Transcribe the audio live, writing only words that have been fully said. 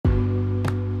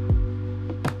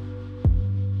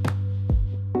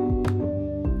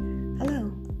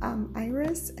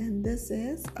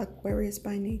This is Aquarius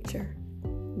by Nature.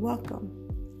 Welcome,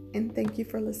 and thank you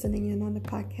for listening in on the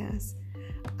podcast.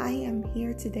 I am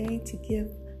here today to give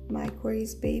my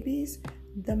Aquarius babies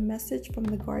the message from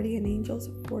the guardian angels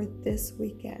for this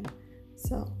weekend.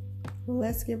 So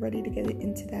let's get ready to get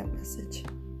into that message.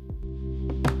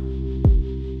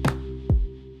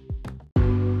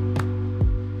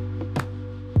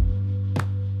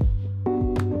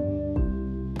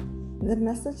 The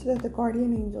message that the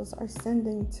guardian angels are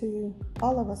sending to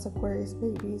all of us Aquarius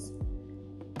babies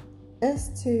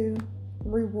is to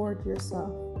reward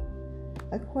yourself.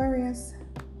 Aquarius,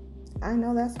 I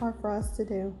know that's hard for us to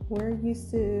do. We're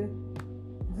used to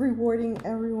rewarding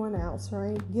everyone else,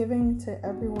 right? Giving to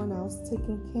everyone else,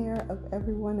 taking care of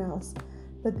everyone else.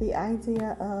 But the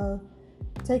idea of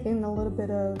taking a little bit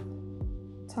of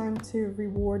time to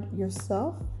reward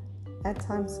yourself at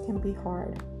times can be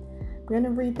hard. I'm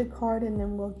going to read the card and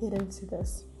then we'll get into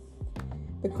this.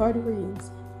 The card reads,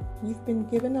 "You've been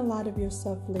given a lot of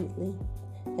yourself lately,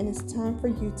 and it's time for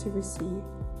you to receive.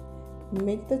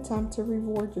 Make the time to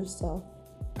reward yourself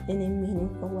in a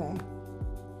meaningful way."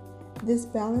 This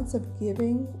balance of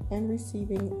giving and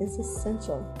receiving is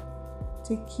essential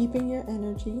to keeping your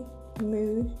energy,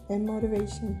 mood, and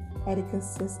motivation at a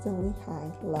consistently high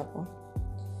level.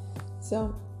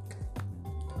 So,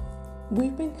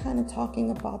 we've been kind of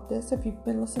talking about this. If you've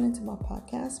been listening to my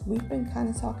podcast, we've been kind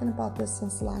of talking about this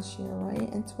since last year, right?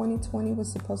 And 2020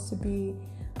 was supposed to be,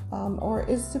 or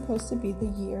is supposed to be the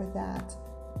year that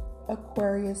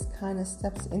Aquarius kind of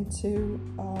steps into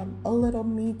a little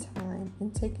me time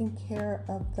and taking care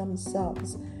of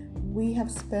themselves. We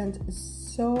have spent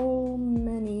so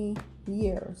many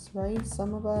years, right?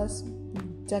 Some of us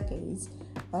decades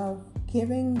of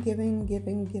giving,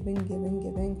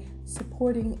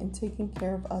 supporting and taking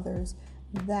care of others,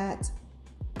 that,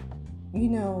 you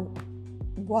know,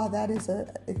 while that is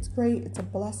it's great, it's a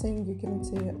blessing, you're giving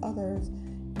to others,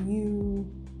 you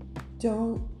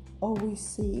don't always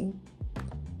see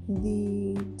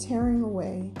the tearing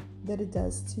away that it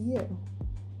does to you,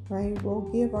 right? We'll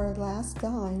give our last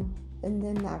dime and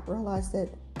then not realize that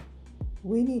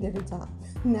we needed a dime.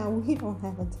 Now we don't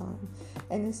have a dime.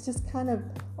 And it's just kind of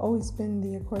always been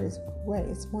the Aquarius way.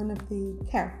 It's one of the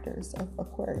characters of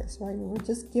Aquarius, right? We're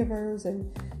just givers,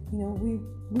 and, you know,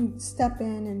 we step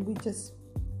in and we just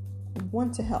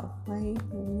want to help, right?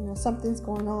 And, you know, something's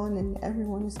going on and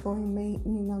everyone is going,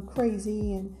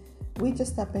 crazy, and we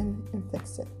just step in and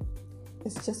fix it.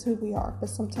 It's just who we are. But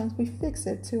sometimes we fix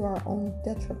it to our own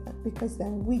detriment, because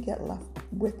then we get left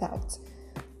without.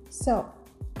 So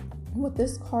what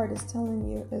this card is telling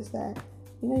you is that,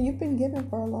 you know, you've been given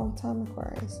for a long time,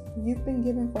 Aquarius. You've been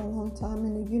given for a long time,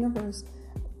 and the universe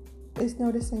is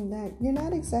noticing that you're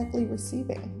not exactly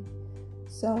receiving.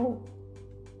 So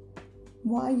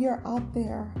while you're out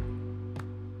there,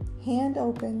 hand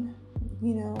open,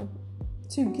 you know,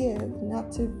 to give, not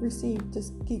to receive,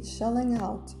 just keep shelling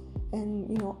out,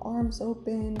 and, you know, arms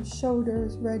open,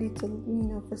 shoulders ready to, you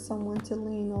know, for someone to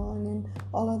lean on, and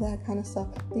all of that kind of stuff.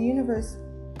 The universe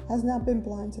has not been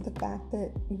blind to the fact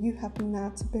that you have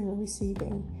not been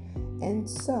receiving. And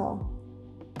so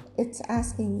it's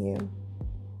asking you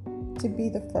to be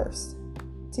the first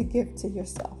to give to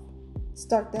yourself.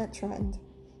 Start that trend.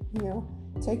 You know,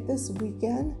 take this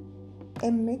weekend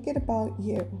and make it about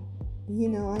you. You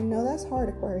know, I know that's hard,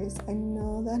 Aquarius. I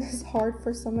know that is hard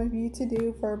for some of you to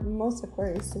do, for most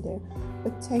Aquarius to do.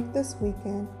 But take this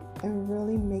weekend and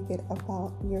really make it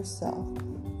about yourself.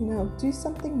 You know, do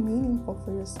something meaningful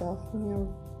for yourself. You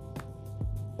know,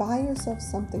 buy yourself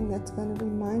something that's going to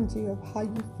remind you of how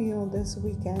you feel this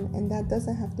weekend. And that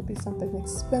doesn't have to be something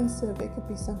expensive. It could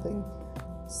be something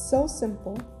so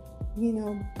simple, you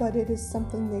know, but it is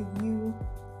something that you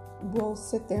will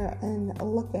sit there and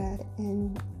look at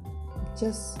and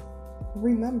just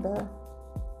remember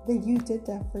that you did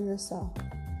that for yourself.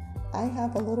 I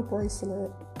have a little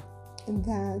bracelet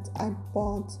that I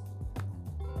bought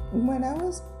when I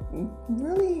was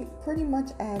really pretty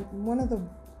much at one of the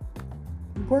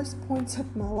worst points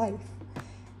of my life.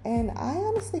 And I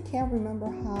honestly can't remember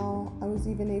how I was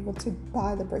even able to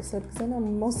buy the bracelet, because I know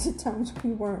most of the times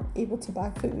we weren't able to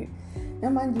buy food. Now,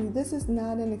 mind you, this is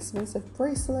not an expensive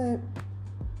bracelet.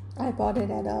 I bought it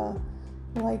at a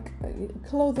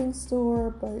clothing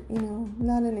store, but, you know,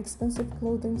 not an expensive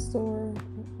clothing store.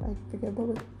 I forget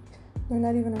what they're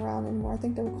not even around anymore. I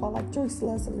think they were called like Joyce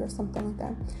Leslie or something like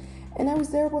that. And I was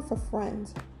there with a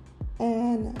friend,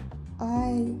 and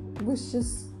I was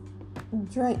just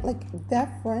drained. Like,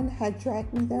 that friend had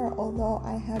dragged me there, although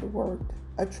I had worked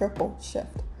a triple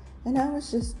shift, and I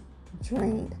was just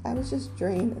drained.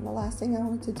 And the last thing I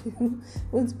wanted to do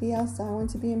was be outside. I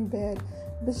wanted to be in bed.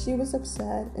 But she was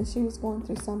upset and she was going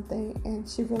through something and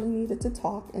she really needed to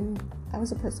talk, and I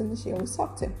was a person that she always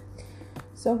talked to.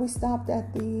 So we stopped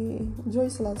at the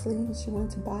Joyce Leslie and she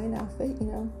wanted to buy an outfit,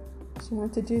 She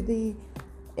wanted to do the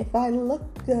if I look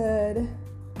good,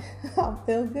 I'll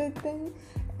feel good thing.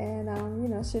 And,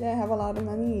 she didn't have a lot of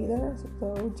money either.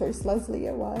 So Joyce Leslie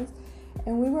it was.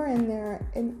 And we were in there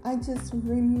and I just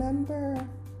remember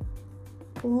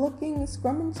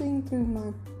scrummaging through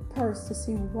my purse to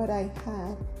see what I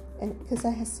had, and because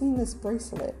I had seen this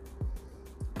bracelet,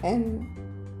 and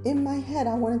in my head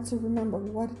I wanted to remember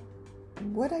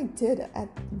what I did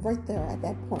right there at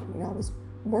that point. I was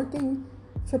working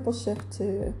triple shift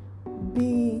to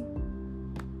be,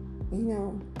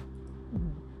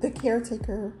 the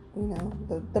caretaker,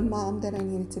 the mom that I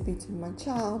needed to be to my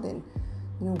child, and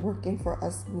working for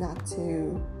us not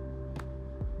to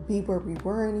be where we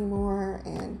were anymore,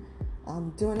 and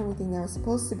doing everything that I was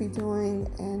supposed to be doing.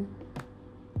 And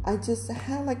I just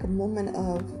had like a moment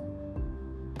of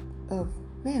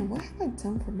man, what have I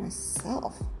done for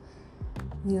myself?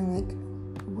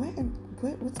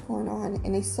 What's going on?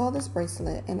 And I saw this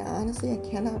bracelet, and honestly I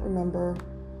cannot remember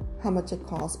how much it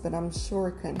cost, but I'm sure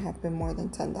it couldn't have been more than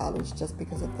 $10 just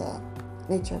because of the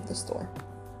nature of the store.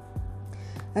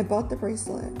 I bought the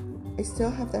bracelet. I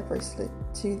still have that bracelet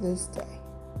to this day.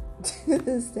 To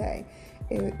this day.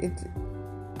 It's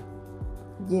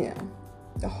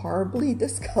horribly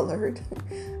discolored.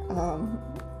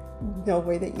 No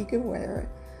way that you can wear it.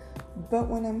 But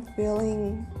when I'm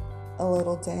feeling a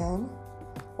little down,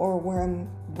 or when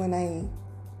I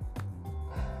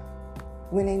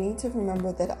need to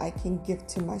remember that I can give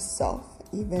to myself,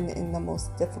 even in the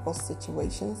most difficult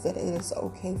situations, that it is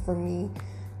okay for me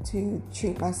to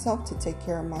treat myself, to take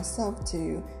care of myself,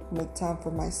 to make time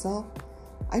for myself,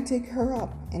 I take her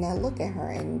up and I look at her,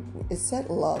 and it said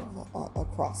love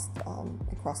across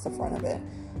the front of it,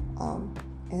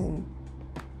 and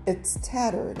it's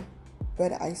tattered,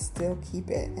 but I still keep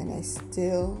it and I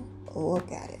still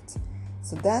look at it.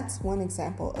 So that's one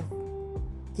example of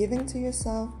giving to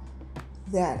yourself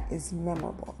that is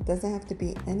memorable. It doesn't have to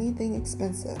be anything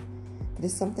expensive, but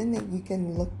it's something that you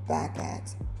can look back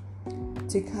at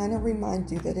to kind of remind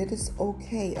you that it is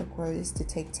okay, Aquarius, to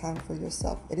take time for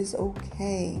yourself. It is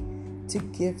okay to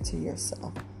give to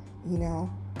yourself.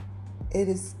 It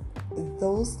is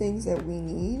those things that we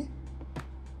need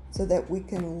so that we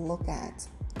can look at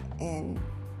and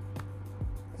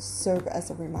serve as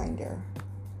a reminder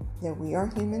that we are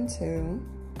human too,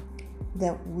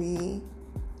 that we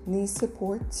need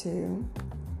support too,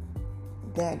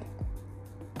 that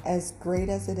as great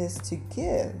as it is to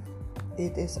give,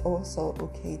 it is also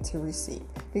okay to receive.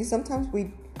 Because sometimes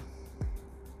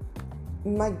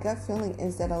my gut feeling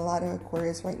is that a lot of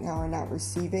Aquarius right now are not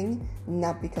receiving,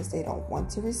 not because they don't want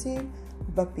to receive,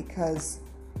 but because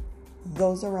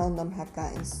those around them have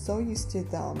gotten so used to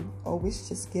them always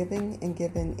just giving and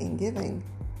giving and giving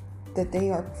that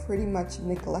they are pretty much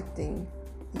neglecting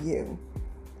you,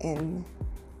 and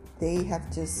they have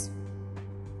just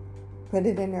put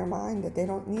it in their mind that they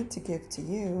don't need to give to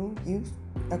you. You,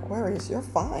 Aquarius, you're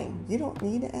fine. You don't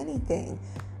need anything.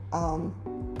 And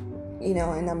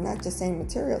I'm not just saying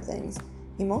material things.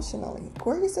 Emotionally,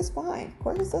 Aquarius is fine.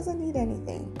 Aquarius doesn't need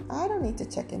anything. I don't need to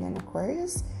check in on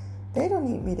Aquarius. They don't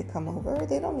need me to come over.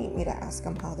 They don't need me to ask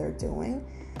them how they're doing.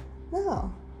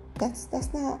 No,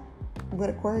 that's not what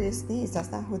Aquarius needs.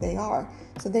 That's not who they are.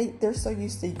 So they're so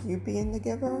used to you being the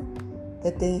giver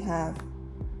that they have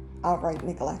outright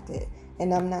neglected.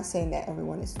 And I'm not saying that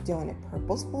everyone is doing it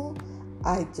purposeful.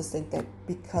 I just think that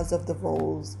because of the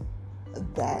roles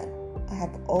that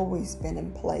have always been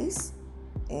in place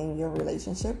in your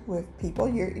relationship with people,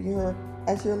 you're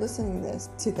as you're listening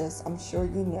to this, I'm sure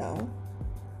you know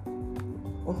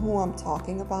who I'm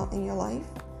talking about in your life.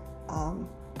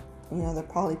 They're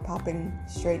probably popping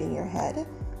straight in your head,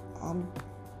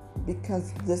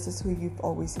 because this is who you've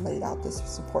always laid out this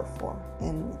support for,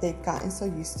 and they've gotten so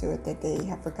used to it that they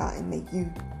have forgotten that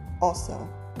you also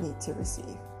need to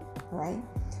receive, right?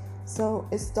 So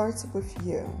it starts with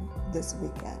you this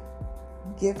weekend.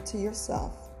 Give to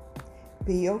yourself.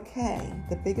 Be okay.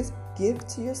 The biggest gift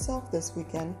to yourself this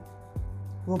weekend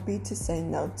will be to say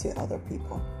no to other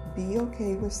people. Be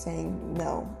okay with saying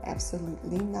no,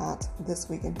 absolutely not this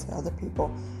weekend to other people,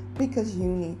 because you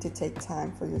need to take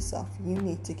time for yourself. You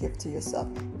need to give to yourself.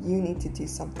 You need to do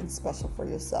something special for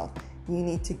yourself. You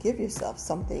need to give yourself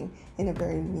something in a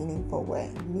very meaningful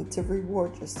way. You need to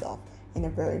reward yourself in a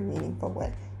very meaningful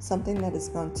way. Something that is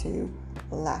going to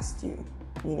last you,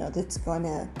 that's going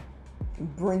to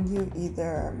bring you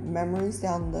either memories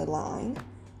down the line,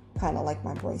 kind of like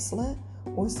my bracelet,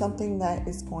 or something that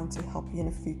is going to help you in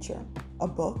the future. A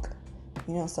book,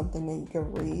 something that you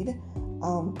can read.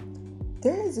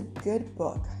 There is a good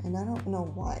book, and I don't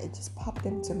know why it just popped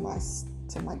into my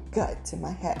gut, to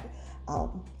my head.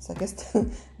 So I guess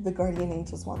the guardian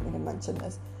angels want me to mention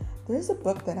this. There's a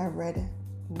book that I read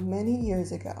many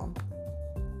years ago,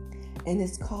 and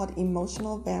it's called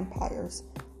Emotional Vampires.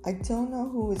 I don't know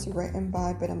who it's written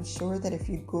by, but I'm sure that if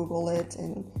you Google it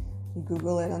and you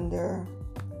Google it under,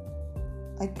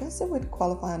 I guess it would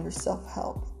qualify under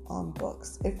self-help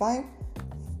books. If I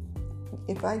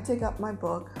dig up my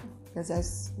book, because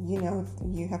as you know,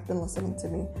 you have been listening to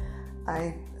me,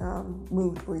 I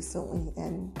moved recently,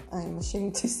 and I am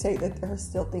ashamed to say that there are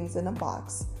still things in a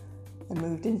box. I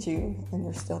moved in June, and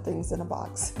there's still things in a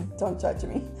box. Don't judge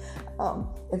me.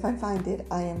 If I find it,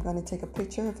 I am going to take a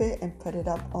picture of it and put it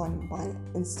up on my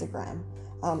Instagram.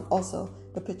 Also,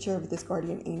 the picture of this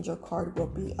guardian angel card will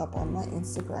be up on my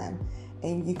Instagram,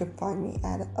 and you can find me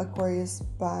at Aquarius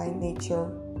by Nature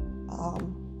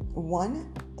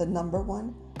 1, the number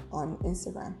 1 on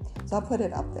Instagram. So I'll put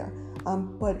it up there.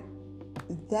 But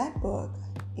that book,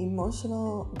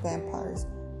 Emotional Vampires,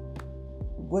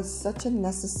 was such a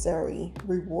necessary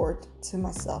reward to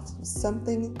myself.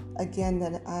 Something, again,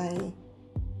 that I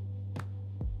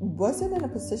wasn't in a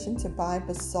position to buy,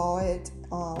 but saw it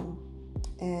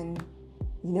and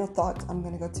thought I'm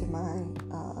going to go to my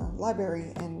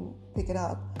library and pick it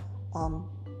up.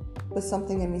 But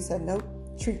something in me said, nope,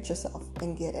 treat yourself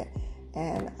and get it.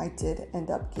 And I did end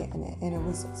up getting it. And it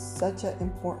was such an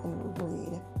important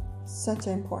read.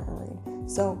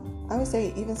 So I would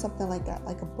say even something like that,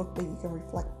 like a book that you can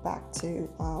reflect back to,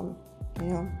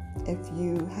 if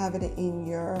you have it in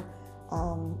your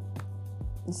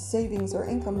savings or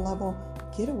income level,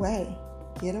 get away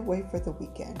for the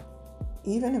weekend.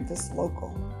 Even if it's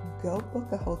local, go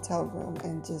book a hotel room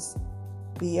and just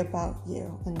be about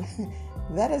you. And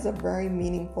that is a very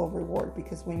meaningful reward,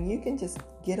 because when you can just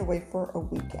get away for a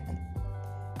weekend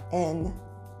and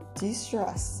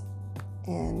de-stress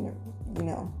and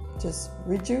just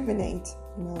rejuvenate,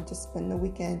 just spend the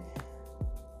weekend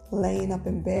laying up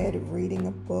in bed reading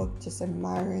a book, just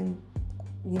admiring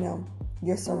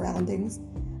your surroundings,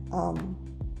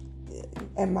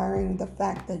 admiring the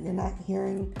fact that you're not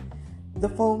hearing the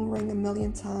phone ring a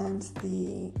million times,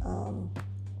 the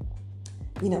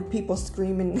people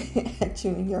screaming at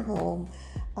you in your home,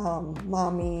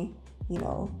 mommy,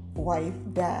 wife,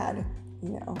 dad,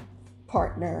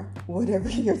 partner, whatever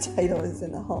your title is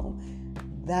in the home.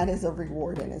 That is a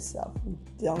reward in itself.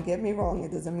 Don't get me wrong,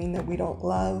 it doesn't mean that we don't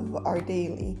love our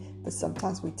daily, but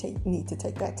sometimes we need to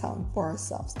take that time for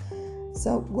ourselves.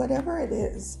 So whatever it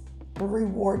is,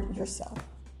 reward yourself.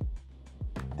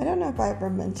 I don't know if I ever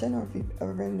mentioned or if you've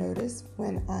ever noticed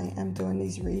when I am doing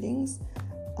these readings,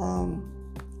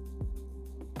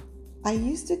 I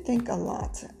used to think a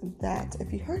lot that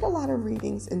if you heard a lot of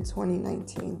readings in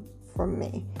 2019 from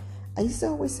me, I used to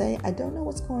always say, I don't know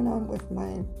what's going on with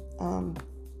my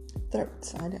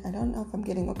throat. I don't know if I'm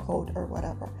getting a cold or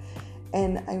whatever.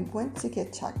 And I went to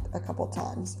get checked a couple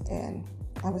times and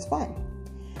I was fine.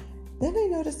 Then I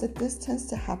noticed that this tends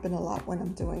to happen a lot when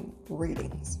I'm doing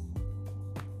readings.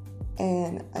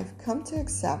 And I've come to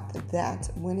accept that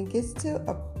when it gets to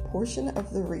a portion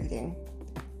of the reading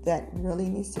that really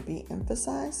needs to be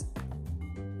emphasized,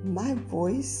 my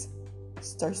voice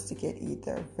starts to get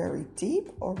either very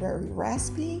deep or very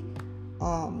raspy.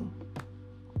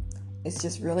 It's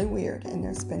just really weird, and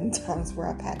there's been times where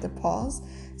I've had to pause.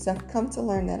 So I've come to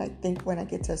learn that I think when I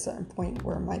get to a certain point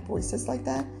where my voice is like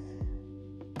that,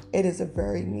 it is a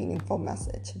very meaningful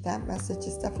message. That message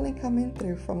is definitely coming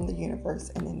through from the universe,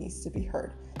 and it needs to be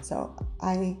heard. So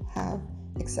I have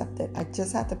accepted. I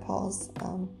just had to pause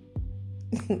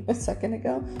a second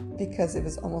ago because it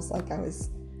was almost like I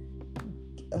was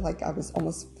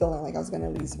almost feeling like I was going to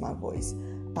lose my voice.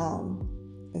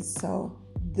 And so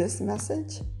this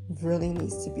message really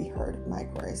needs to be heard, my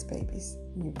Aquarius babies.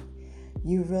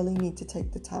 You really need to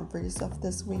take the time for yourself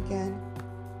this weekend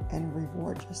and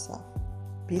reward yourself.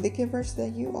 Be the givers that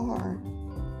you are,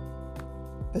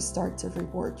 but start to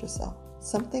reward yourself.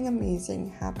 Something amazing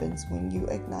happens when you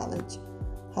acknowledge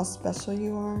how special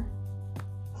you are,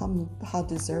 how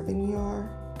deserving you are,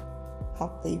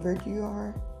 how favored you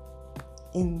are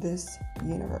in this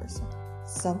universe.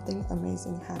 Something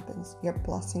amazing happens. Your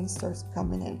blessing starts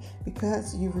coming in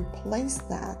because you replace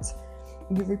that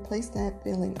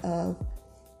feeling of,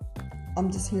 I'm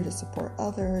just here to support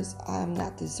others. I'm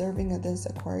not deserving of this.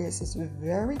 Aquarius is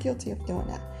very guilty of doing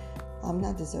that. I'm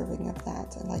not deserving of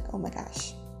that. Like, oh my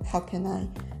gosh, how can I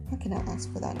ask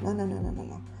for that?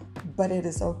 No. But it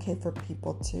is okay for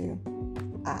people to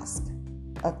ask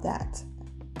of that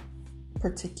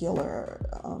particular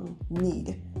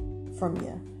need from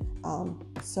you.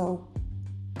 So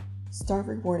start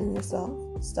rewarding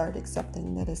yourself. Start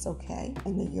accepting that it's okay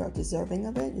and that you are deserving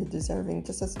of it. You're deserving,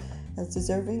 just as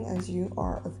deserving as you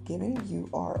are of giving, you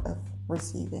are of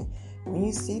receiving. When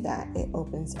you see that, it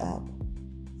opens up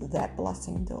that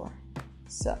blessing door.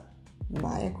 So,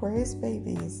 my Aquarius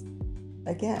babies,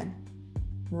 again,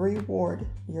 reward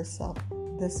yourself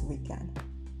this weekend.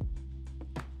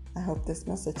 I hope this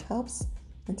message helps.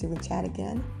 Until we chat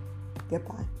again,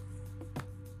 goodbye.